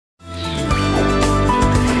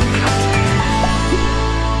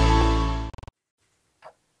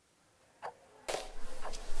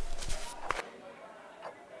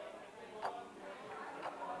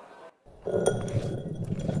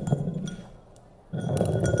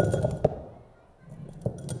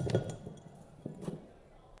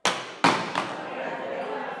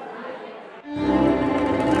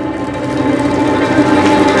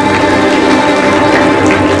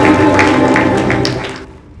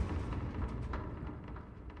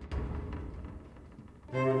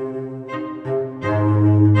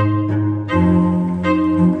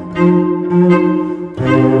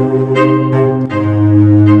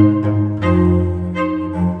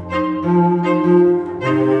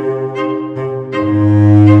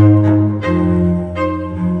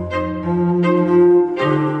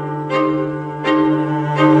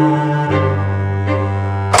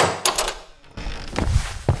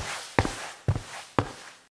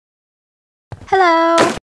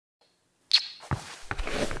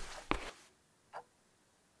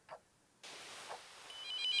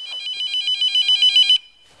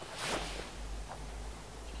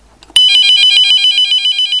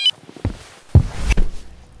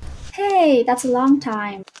Hey, that's a long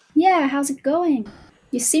time. Yeah, how's it going?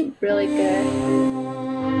 You seem really good.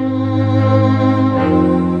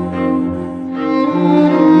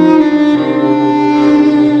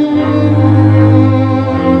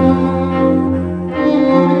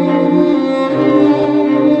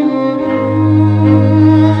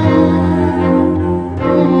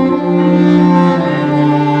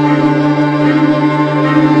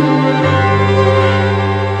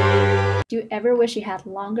 Do you ever wish you had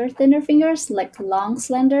longer, thinner fingers, like long,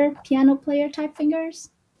 slender piano player type fingers?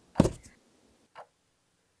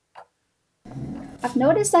 I've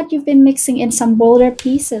noticed that you've been mixing in some bolder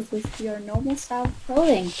pieces with your normal style of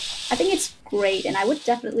clothing. I think it's great, and I would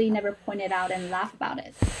definitely never point it out and laugh about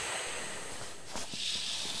it.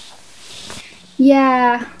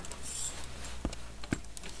 Yeah.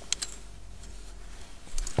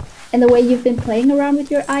 And the way you've been playing around with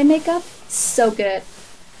your eye makeup? So good.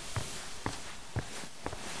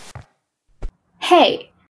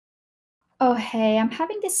 Hey! Oh hey, I'm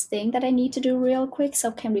having this thing that I need to do real quick,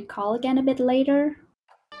 so can we call again a bit later?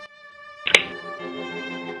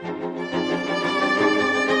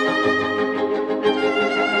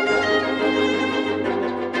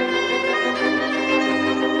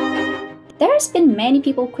 There's been many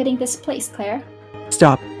people quitting this place, Claire.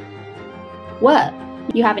 Stop. What?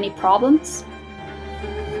 You have any problems?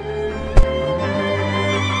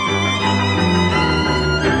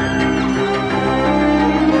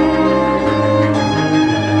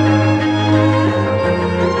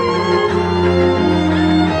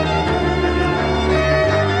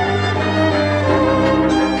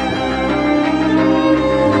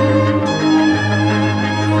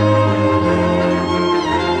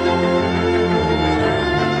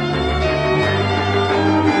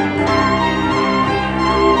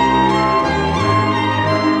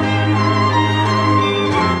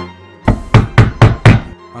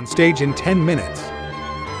 On stage in 10 minutes.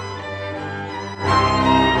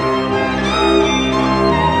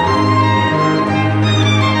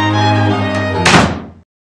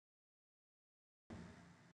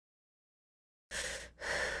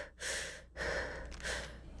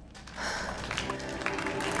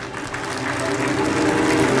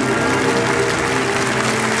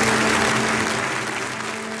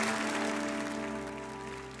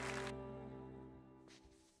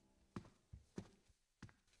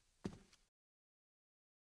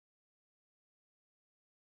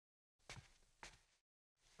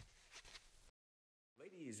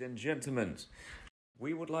 Ladies and gentlemen,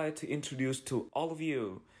 we would like to introduce to all of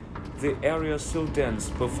you the aerial silk dance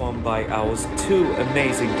performed by our two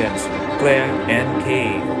amazing dancers, Claire and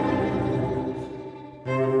Kay.